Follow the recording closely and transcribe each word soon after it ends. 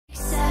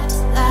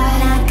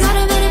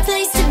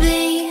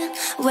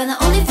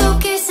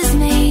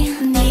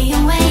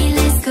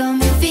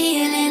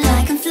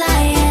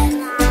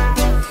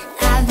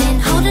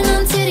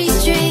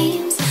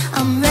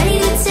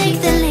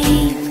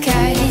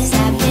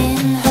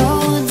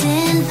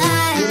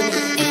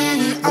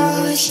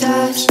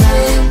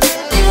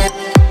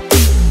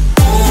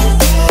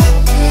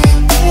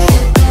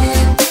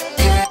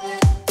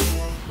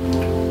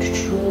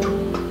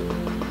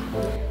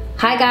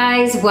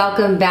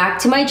welcome back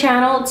to my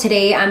channel.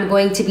 Today I'm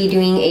going to be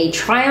doing a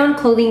try on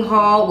clothing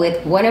haul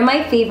with one of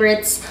my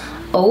favorites,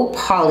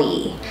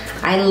 Opoly.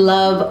 I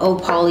love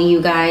Opoly,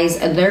 you guys.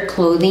 Their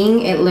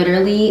clothing, it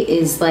literally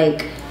is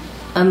like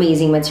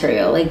amazing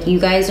material. Like, you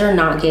guys are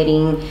not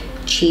getting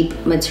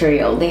cheap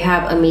material. They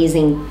have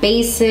amazing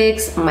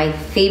basics, my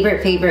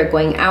favorite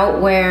going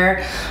out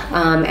wear,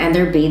 and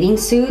their bathing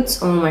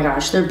suits. Oh my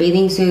gosh, their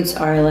bathing suits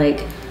are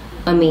like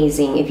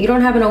amazing. If you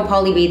don't have an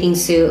Opoly bathing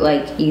suit,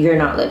 like, you're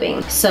not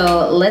living.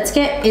 So let's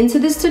get into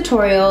this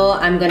tutorial.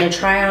 I'm gonna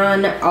try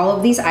on all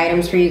of these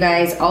items for you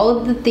guys. All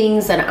of the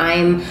things that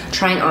I'm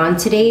trying on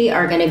today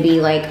are gonna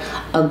be like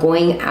a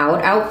going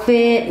out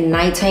outfit,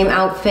 nighttime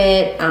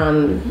outfit.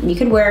 You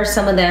could wear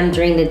some of them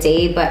during the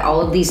day, but all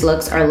of these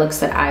looks are looks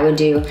that I would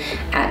do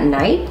at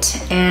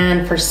night.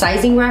 And for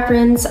sizing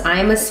reference,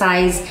 I'm a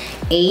size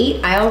 8.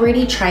 I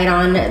already tried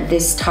on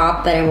this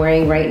top that I'm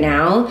wearing right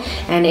now,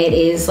 and it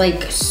is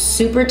like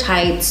super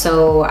tight,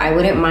 so I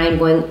wouldn't mind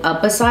going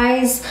up a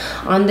size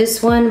on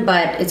this one,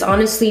 but it's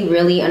honestly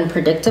really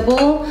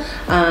unpredictable.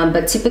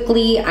 But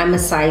typically I'm a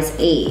size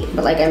 8,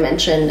 but like I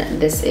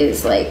mentioned, this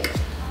is like,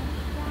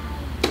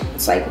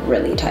 it's like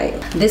really tight.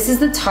 This is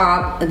the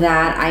top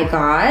that I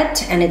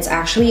got, and it's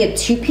actually a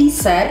 2-piece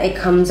set. It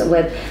comes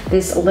with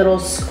this little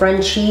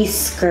scrunchy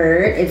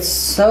skirt. It's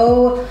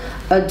so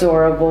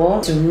adorable.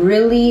 It's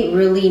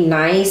really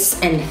nice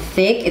and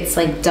thick. It's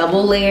like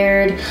double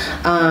layered.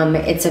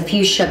 It's a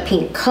fuchsia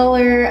pink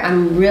color.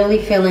 I'm really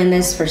feeling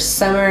this for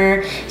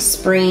summer,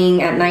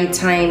 spring, at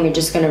nighttime. You're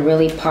just gonna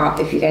really pop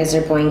if you guys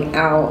are going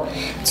out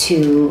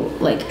to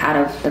like out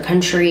of the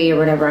country or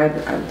whatever.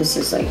 This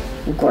is like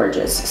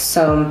gorgeous.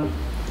 So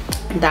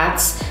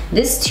that's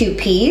this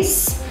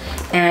 2-piece.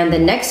 And the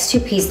next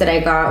 2-piece that I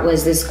got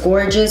was this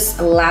gorgeous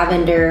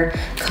lavender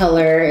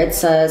color.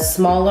 It's a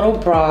small little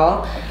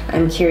bra.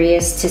 I'm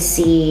curious to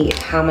see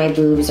how my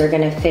boobs are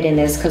gonna fit in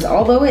this, because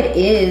although it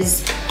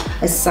is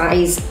a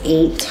size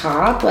 8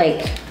 top,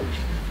 like,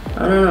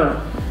 I don't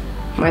know,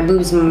 my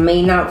boobs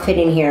may not fit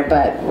in here,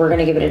 but we're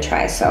gonna give it a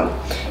try. So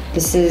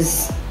this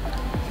is,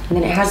 and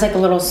then it has like a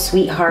little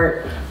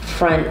sweetheart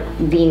front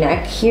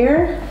V-neck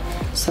here.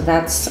 So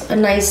that's a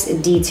nice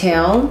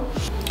detail.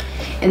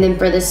 And then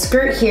for the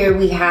skirt here,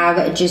 we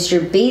have just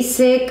your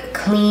basic,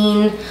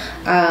 clean,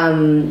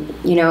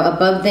 you know,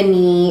 above the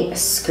knee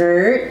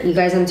skirt. You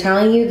guys, I'm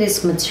telling you,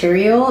 this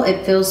material,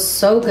 it feels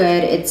so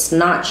good. It's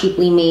not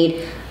cheaply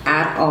made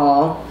at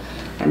all.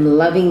 I'm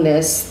loving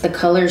this. The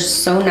color's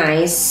so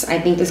nice. I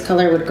think this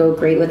color would go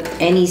great with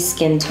any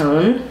skin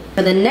tone.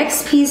 For the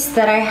next piece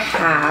that I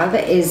have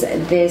is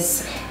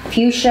this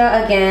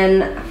fuchsia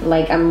again.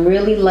 Like, I'm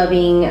really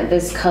loving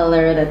this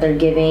color that they're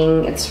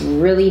giving. It's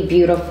really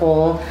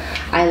beautiful.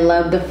 I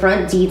love the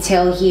front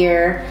detail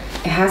here.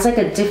 It has like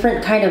a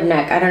different kind of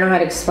neck. I don't know how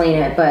to explain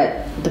it,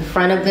 but the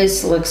front of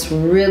this looks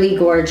really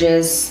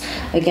gorgeous.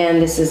 Again,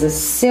 this is a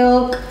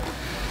silk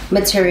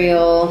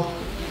material.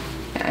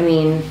 I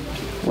mean,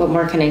 what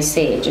more can I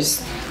say?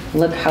 Just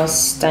look how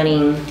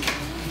stunning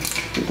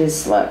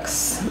this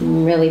looks.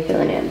 I'm really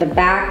feeling it. The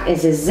back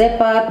is a zip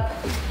up.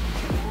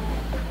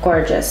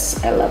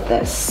 Gorgeous. I love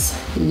this.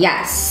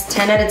 Yes,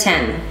 10 out of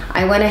 10.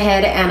 I went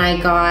ahead and I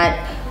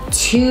got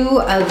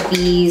 2 of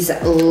these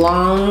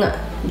long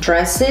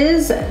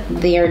dresses.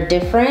 They are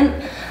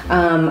different.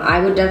 I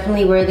would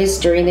definitely wear this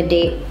during the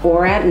day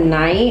or at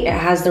night. It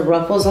has the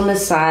ruffles on the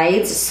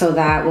sides so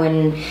that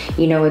when,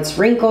 you know, it's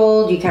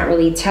wrinkled, you can't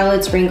really tell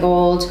it's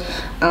wrinkled.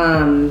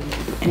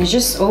 And it's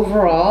just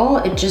overall,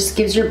 it just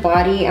gives your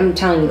body, I'm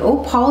telling you,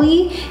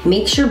 Opoly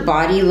makes your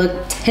body look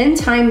 10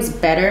 times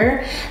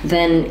better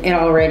than it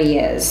already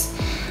is.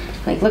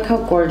 Like, look how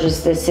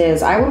gorgeous this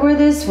is. I would wear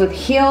this with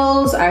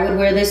heels. I would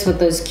wear this with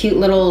those cute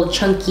little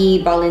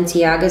chunky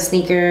Balenciaga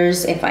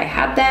sneakers if I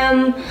had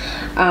them.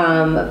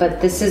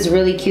 But this is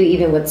really cute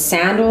even with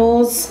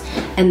sandals.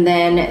 And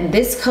then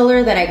this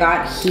color that I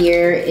got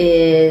here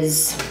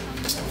is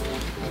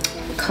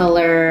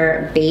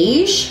color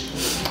beige.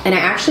 And I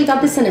actually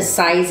got this in a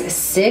size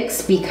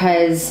 6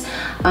 because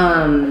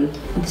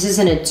this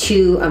isn't a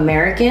 2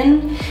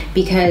 American,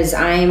 because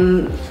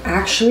I'm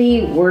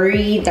actually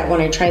worried that when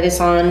I try this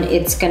on,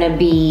 it's gonna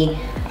be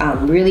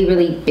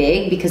really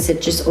big, because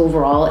it just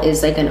overall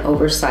is like an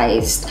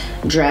oversized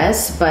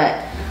dress.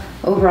 But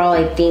overall,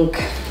 I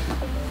think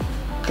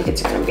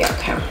it's gonna be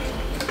okay.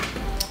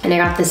 And I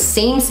got the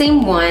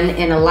same one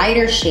in a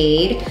lighter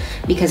shade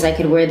because I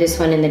could wear this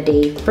one in the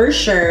day for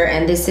sure.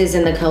 And this is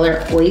in the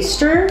color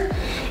Oyster.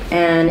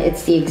 And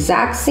it's the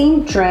exact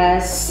same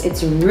dress.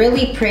 It's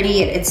really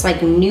pretty. It's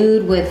like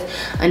nude with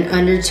an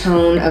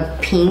undertone of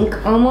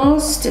pink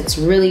almost. It's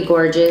really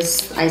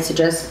gorgeous. I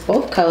suggest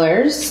both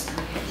colors.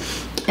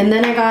 And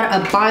then I got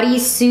a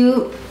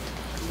bodysuit,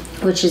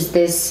 which is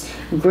this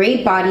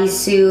gray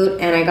bodysuit,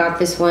 and I got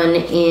this one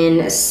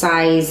in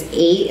size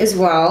 8 as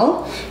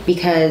well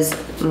because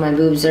my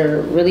boobs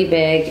are really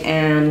big,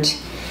 and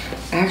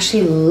I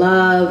actually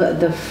love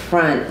the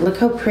front. Look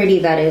how pretty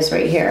that is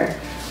right here.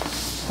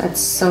 That's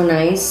so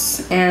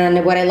nice.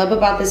 And what I love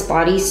about this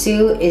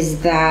bodysuit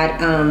is that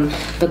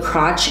the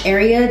crotch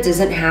area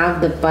doesn't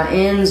have the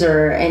buttons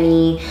or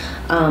any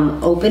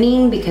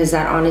opening, because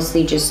that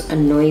honestly just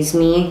annoys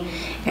me.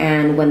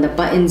 And when the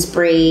buttons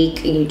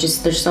break,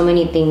 there's so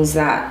many things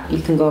that you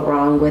can go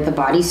wrong with a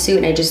bodysuit,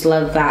 and I just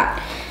love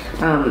that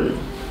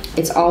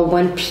it's all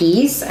one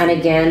piece. And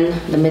again,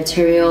 the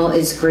material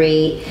is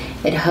great.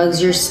 It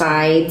hugs your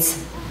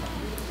sides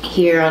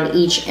here on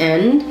each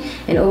end,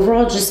 and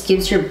overall just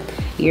gives your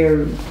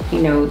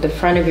the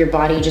front of your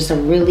body just a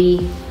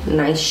really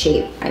nice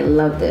shape. I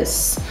love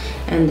this,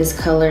 and this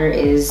color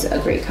is a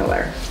great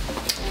color.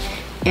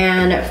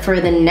 And for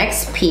the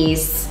next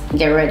piece,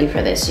 get ready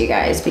for this, you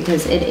guys,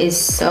 because it is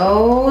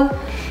so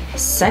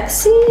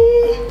sexy.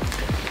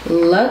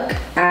 Look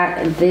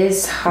at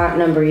this hot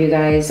number, you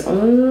guys.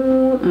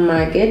 Oh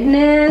my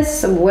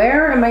goodness,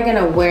 where am I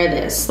gonna wear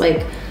this?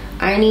 Like,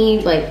 I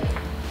need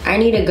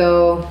to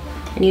go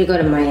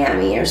to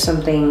Miami or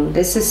something.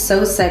 This is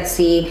so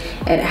sexy.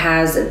 It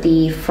has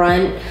the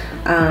front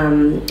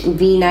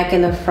V-neck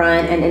in the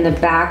front, and in the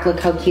back, look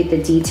how cute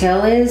the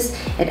detail is.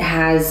 It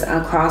has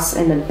a cross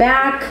in the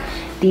back.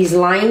 These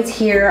lines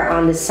here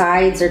on the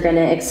sides are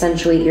gonna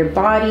accentuate your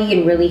body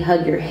and really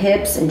hug your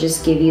hips and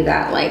just give you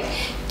that like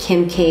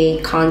Kim K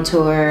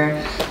contour.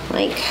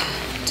 Like,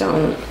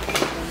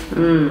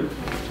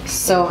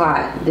 so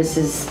hot. This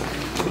is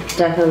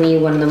definitely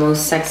one of the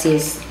most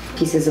sexiest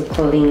pieces of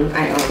clothing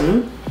I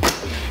own.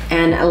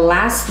 And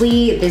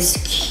lastly, this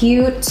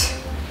cute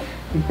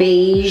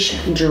beige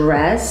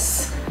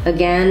dress.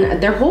 Again,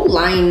 their whole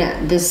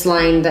line, this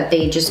line that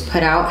they just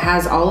put out,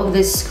 has all of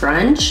this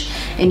scrunch,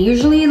 and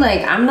usually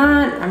like I'm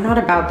not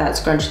about that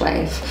scrunch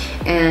life,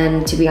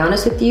 and to be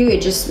honest with you,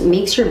 it just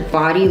makes your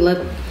body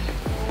look,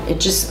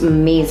 it's just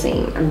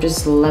amazing. I'm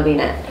just loving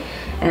it.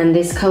 And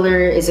this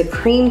color is a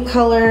cream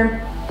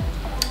color.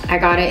 I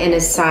got it in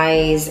a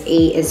size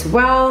 8 as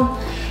well,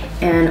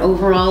 and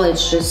overall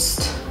it's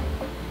just,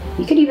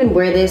 you could even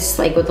wear this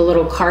like with a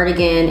little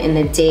cardigan in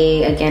the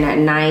day, again at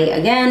night.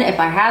 Again, if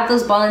I had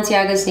those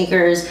Balenciaga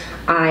sneakers,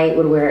 I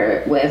would wear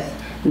it with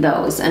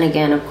those. And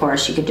again, of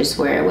course, you could just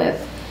wear it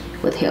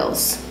with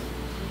heels.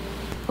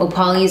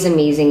 Opoly is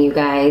amazing, you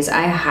guys.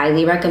 I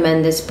highly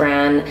recommend this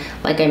brand.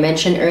 Like I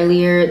mentioned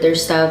earlier, their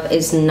stuff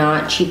is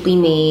not cheaply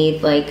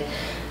made. Like,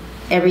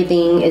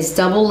 everything is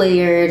double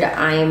layered.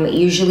 I'm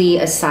usually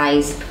a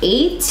size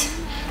 8.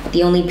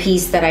 The only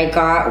piece that I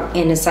got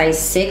in a size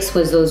 6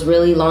 was those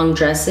really long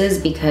dresses,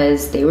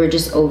 because they were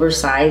just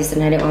oversized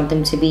and I didn't want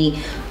them to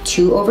be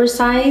too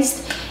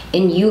oversized.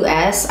 In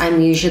US, I'm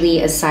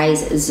usually a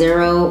size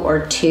 0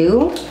 or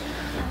 2.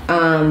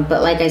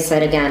 But like I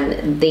said,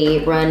 again, they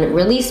run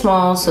really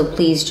small, so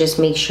please just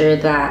make sure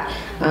that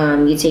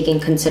you take in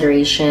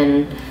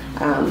consideration,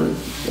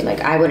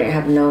 like I wouldn't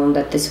have known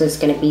that this was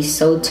gonna be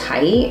so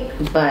tight,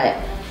 but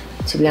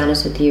to be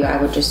honest with you, I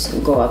would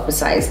just go up a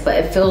size. But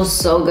it feels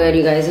so good,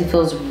 you guys. It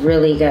feels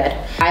really good.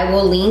 I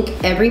will link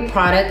every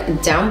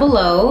product down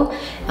below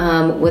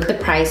with the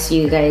price, so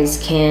you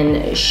guys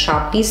can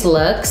shop these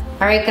looks.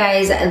 All right,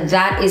 guys,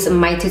 that is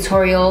my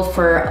tutorial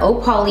for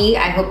Opoly.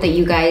 I hope that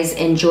you guys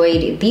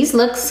enjoyed these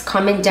looks.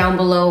 Comment down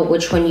below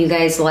which one you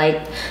guys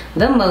liked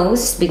the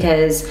most,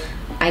 because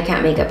I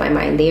can't make up my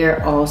mind. They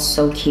are all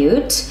so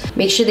cute.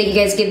 Make sure that you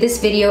guys give this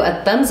video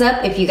a thumbs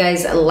up if you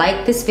guys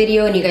like this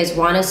video and you guys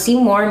want to see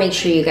more. Make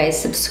sure you guys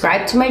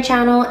subscribe to my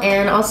channel,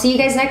 and I'll see you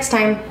guys next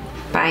time.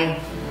 Bye.